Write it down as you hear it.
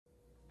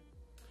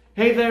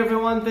Hey there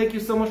everyone, thank you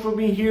so much for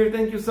being here,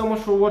 thank you so much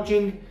for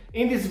watching.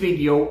 In this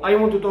video I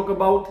want to talk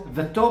about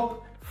the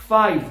top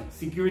 5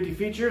 security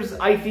features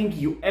I think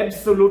you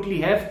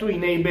absolutely have to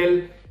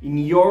enable in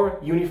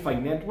your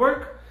UniFi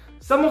network.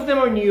 Some of them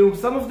are new,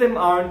 some of them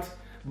aren't,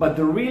 but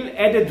the real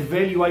added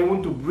value I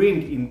want to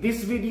bring in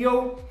this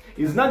video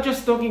is not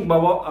just talking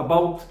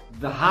about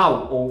the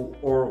how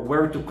or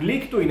where to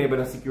click to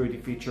enable a security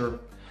feature.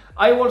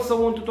 I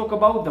also want to talk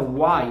about the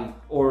why,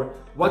 or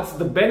what's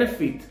the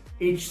benefit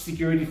each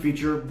security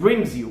feature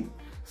brings you,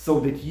 so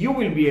that you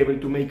will be able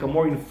to make a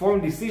more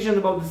informed decision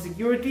about the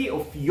security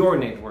of your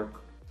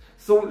network.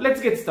 So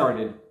let's get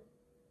started.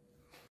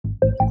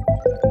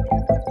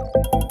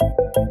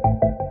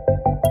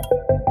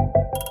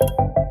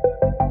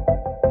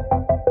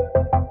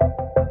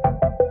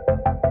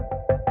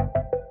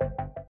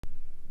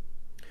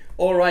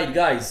 Alright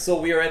guys, so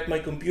we are at my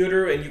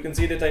computer and you can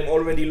see that I'm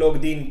already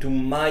logged into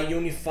my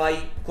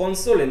UniFi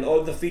console, and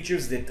all the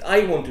features that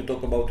I want to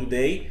talk about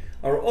today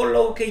are all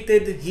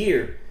located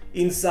here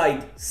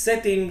inside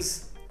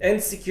settings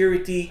and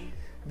security.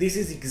 This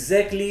is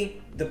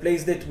exactly the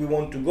place that we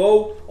want to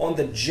go. On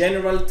the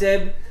general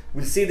tab,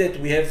 we'll see that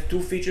we have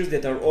 2 features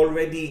that are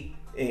already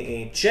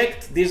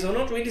checked. These are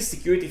not really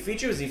security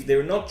features. If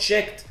they're not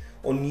checked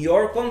on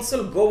your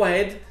console, go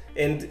ahead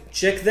and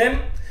check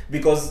them,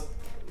 because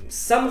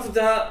some of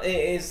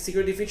the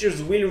security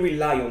features will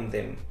rely on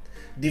them.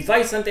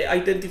 Device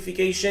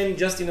identification,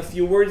 just in a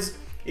few words,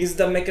 is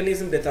the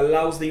mechanism that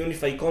allows the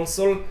UniFi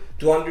console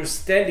to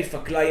understand if a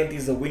client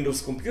is a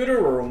Windows computer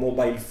or a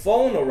mobile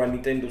phone or a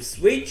Nintendo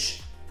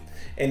Switch.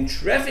 And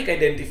traffic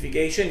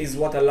identification is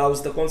what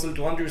allows the console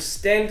to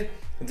understand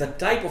the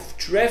type of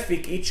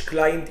traffic each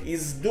client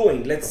is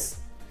doing. Let's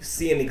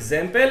see an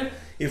example.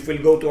 If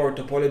we'll go to our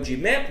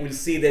topology map, we'll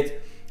see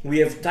that we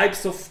have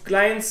types of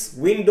clients: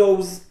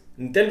 Windows,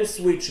 Nintendo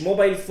Switch,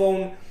 mobile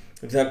phone.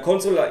 The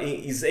console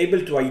is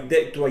able to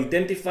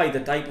identify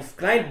the type of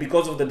client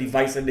because of the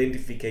device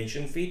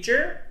identification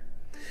feature.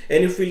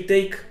 And if we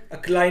take a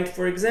client,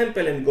 for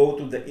example, and go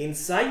to the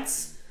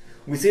insights,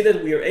 we see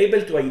that we are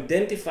able to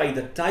identify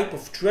the type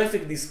of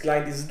traffic this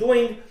client is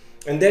doing,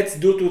 and that's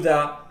due to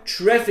the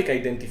traffic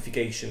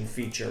identification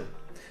feature.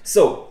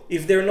 So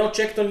if they're not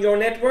checked on your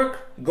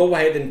network, go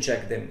ahead and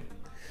check them.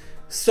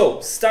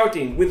 So,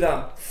 starting with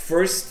the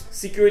first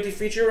security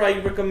feature I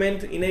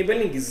recommend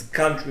enabling is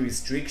country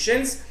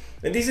restrictions.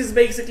 And this is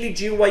basically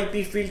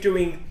GYP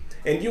filtering,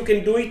 and you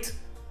can do it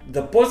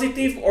the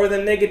positive or the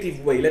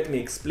negative way. Let me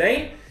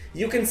explain.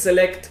 You can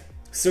select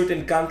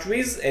certain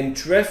countries and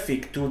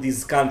traffic to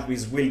these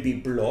countries will be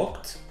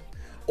blocked,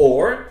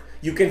 or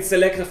you can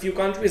select a few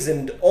countries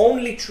and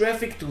only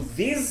traffic to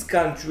these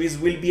countries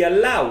will be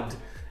allowed.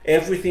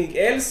 Everything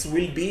else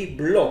will be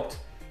blocked.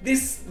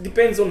 This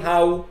depends on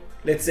how,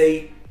 let's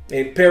say,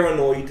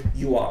 paranoid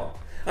you are.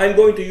 I'm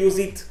going to use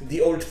it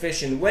the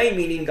old-fashioned way,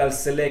 meaning I'll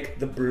select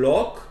the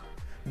block,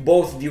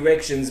 both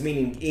directions,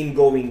 meaning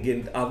ingoing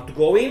and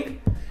outgoing,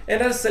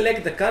 and I'll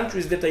select the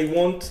countries that I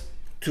want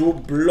to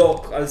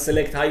block. I'll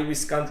select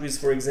high-risk countries,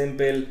 for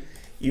example,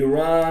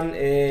 Iran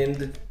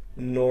and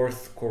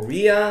North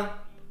Korea.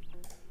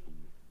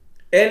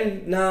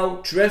 And now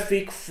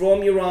traffic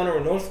from Iran or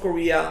North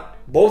Korea,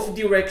 both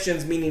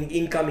directions, meaning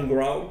incoming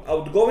or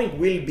outgoing,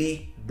 will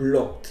be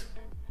blocked.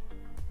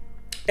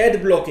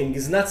 Ad blocking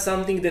is not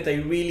something that I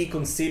really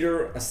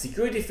consider a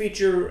security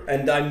feature,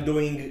 and I'm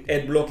doing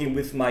ad blocking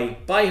with my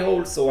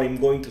Pi-hole, so I'm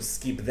going to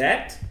skip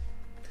that.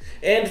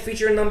 And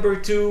feature number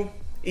 2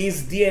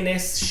 is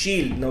DNS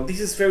Shield. Now this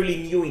is fairly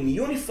new in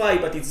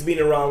UniFi, but it's been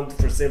around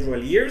for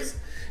several years.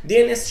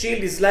 DNS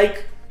Shield is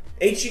like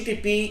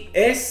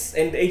HTTPS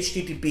and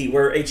HTTP,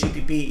 where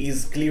HTTP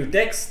is clear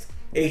text,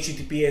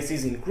 HTTPS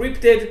is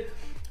encrypted.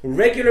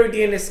 Regular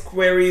DNS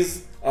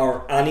queries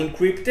are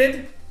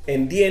unencrypted,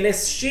 and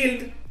DNS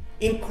Shield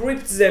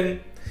encrypts them,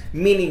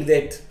 meaning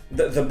that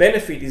the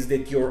benefit is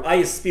that your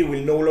ISP will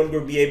no longer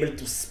be able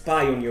to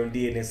spy on your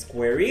DNS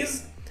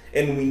queries.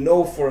 And we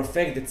know for a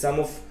fact that some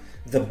of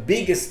the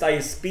biggest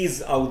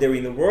ISPs out there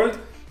in the world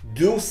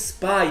do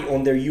spy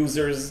on their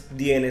users'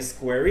 DNS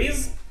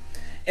queries.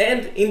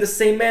 And in the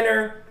same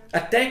manner,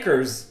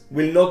 attackers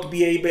will not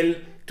be able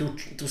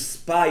to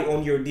spy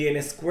on your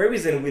DNS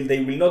queries, and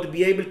they will not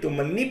be able to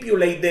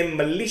manipulate them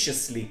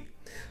maliciously.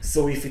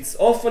 So if it's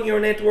off on your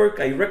network,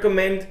 I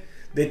recommend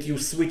that you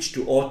switch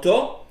to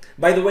auto.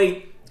 By the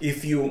way,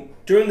 if you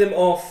turn them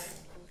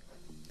off,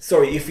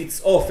 if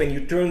it's off and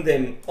you turn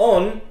them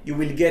on, you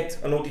will get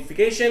a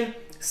notification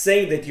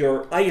saying that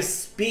your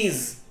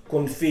ISP's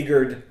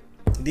configured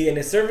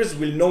DNS servers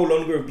will no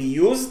longer be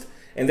used,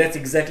 and that's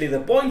exactly the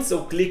point.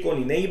 So click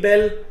on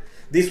enable.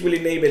 This will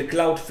enable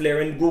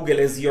Cloudflare and Google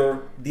as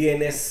your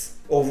DNS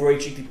over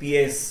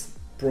HTTPS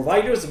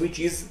providers, which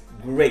is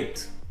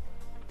great.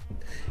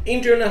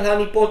 Internal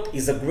honeypot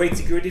is a great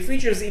security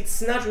feature.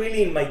 It's not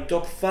really in my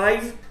top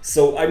 5,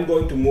 so I'm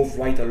going to move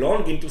right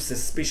along into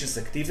suspicious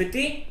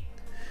activity.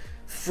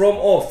 From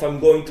off, I'm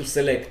going to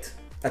select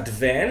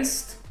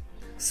advanced.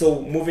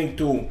 So moving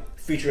to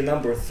feature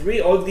number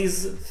 3, all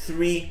these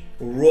 3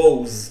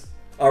 rows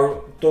are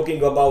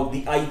talking about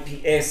the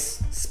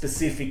IPS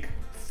specific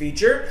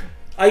feature.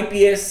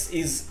 IPS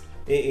is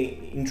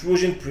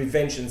intrusion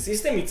prevention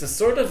system. It's a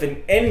sort of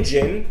an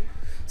engine,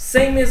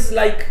 same as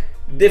like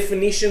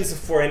definitions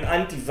for an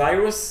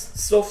antivirus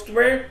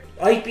software.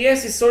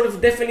 IPS is sort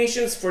of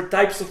definitions for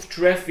types of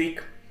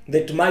traffic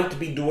that might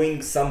be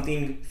doing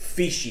something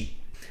fishy.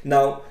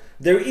 Now,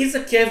 there is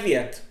a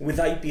caveat with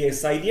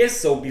IPS IDS,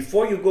 so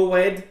before you go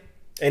ahead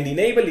and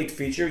enable it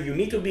feature, you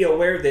need to be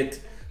aware that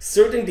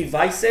certain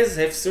devices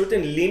have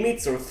certain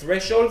limits or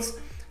thresholds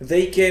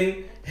they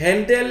can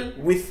handle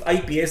with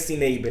IPS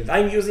enabled.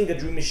 I'm using a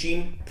Dream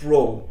Machine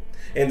Pro,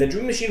 and the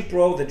Dream Machine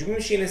Pro, the Dream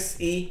Machine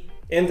SE,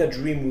 and the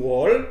Dream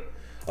Wall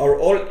are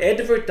all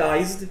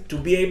advertised to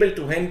be able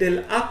to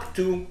handle up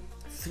to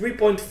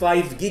 3.5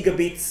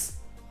 gigabits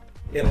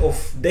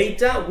of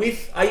data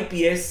with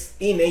IPS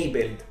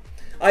enabled.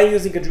 I'm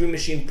using a Dream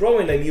Machine Pro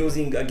and I'm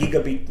using a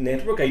gigabit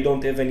network. I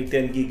don't have any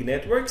 10 gig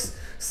networks,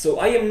 so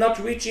I am not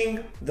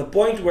reaching the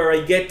point where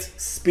I get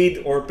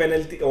speed or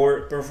penalty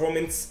or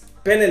performance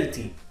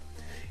penalty.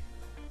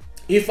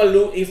 If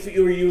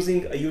you're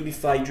using a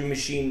UniFi Dream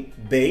Machine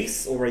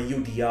base or a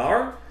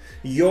UDR,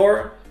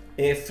 your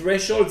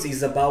thresholds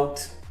is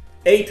about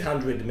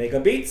 800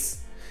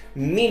 megabits,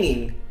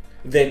 meaning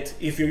that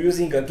if you're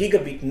using a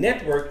gigabit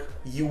network,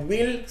 you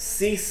will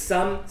see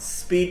some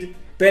speed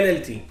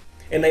penalty.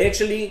 And I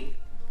actually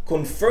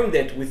confirmed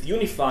that with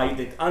UniFi,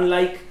 that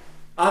unlike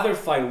other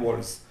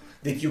firewalls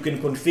that you can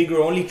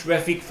configure only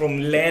traffic from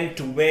LAN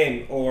to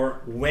WAN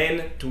or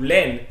WAN to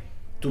LAN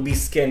to be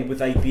scanned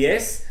with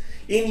IPS,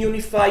 in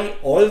UniFi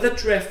all the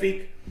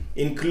traffic,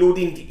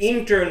 including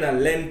internal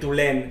LAN to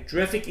LAN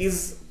traffic,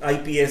 is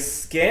IPS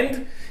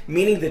scanned,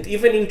 meaning that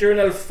even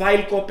internal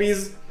file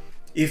copies,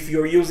 if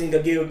you're using a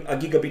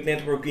gigabit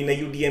network in a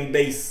UDM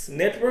base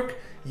network,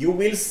 you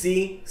will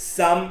see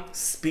some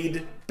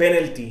speed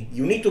penalty.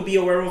 You need to be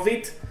aware of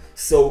it.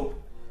 So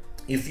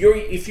if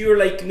you're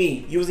like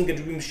me using a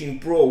Dream Machine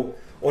Pro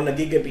on a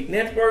gigabit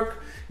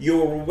network,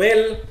 you're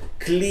well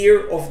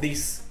clear of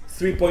this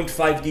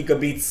 3.5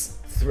 gigabits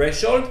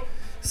threshold.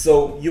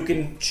 So you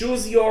can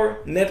choose your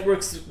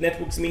networks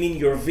meaning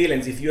your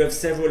VLANs. If you have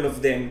several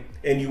of them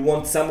and you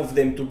want some of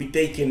them to be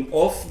taken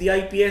off the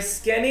IPS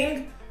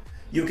scanning,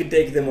 you can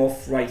take them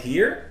off right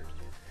here.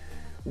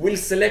 We'll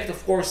select,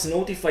 of course,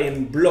 notify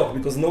and block,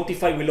 because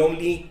notify will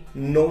only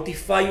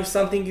notify you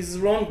something is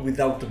wrong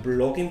without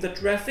blocking the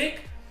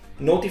traffic.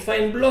 Notify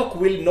and block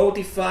will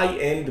notify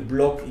and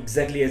block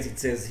exactly as it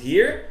says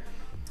here.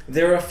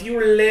 There are a few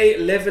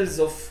levels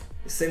of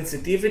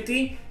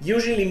sensitivity.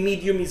 Usually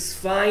medium is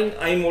fine.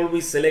 I'm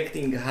always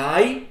selecting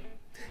high.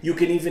 You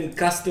can even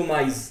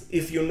customize,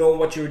 if you know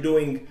what you're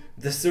doing,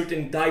 the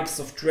certain types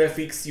of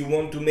traffics you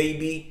want to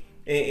maybe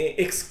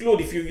exclude.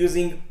 If you're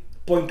using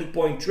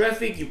point-to-point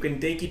traffic, you can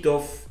take it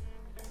off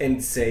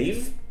and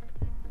save.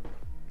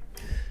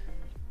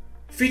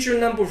 Feature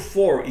number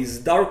 4 is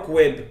dark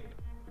web.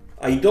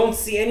 I don't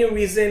see any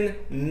reason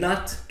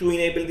not to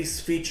enable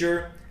this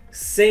feature.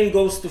 Same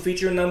goes to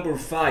feature number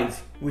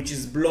 5, which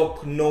is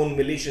block known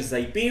malicious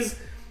IPs.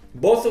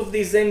 Both of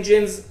these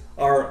engines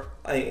are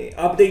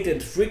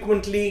updated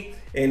frequently,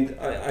 and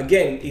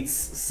again, it's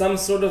some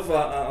sort of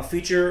a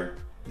feature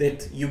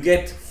that you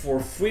get for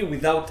free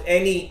without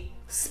any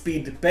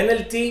speed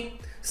penalty.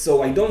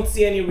 So I don't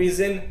see any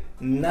reason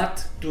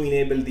not to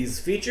enable these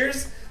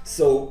features.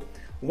 So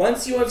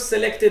once you have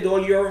selected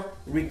all your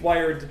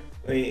required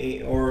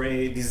or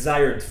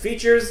desired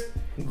features,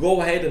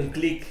 go ahead and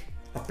click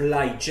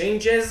apply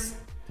changes.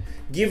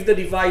 Give the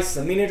device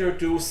a minute or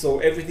two so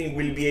everything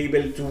will be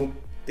able to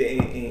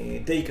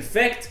take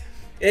effect.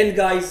 And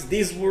guys,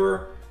 these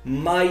were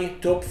my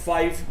top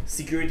 5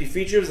 security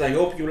features. I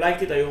hope you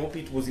liked it, I hope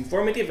it was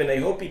informative, and I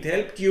hope it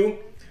helped you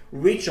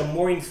reach a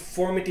more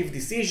informative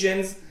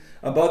decisions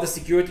about the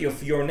security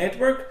of your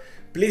network.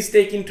 Please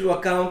take into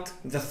account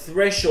the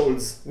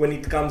thresholds when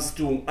it comes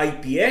to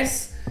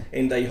IPS,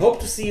 and I hope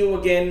to see you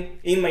again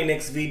in my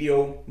next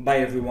video. Bye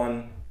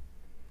everyone.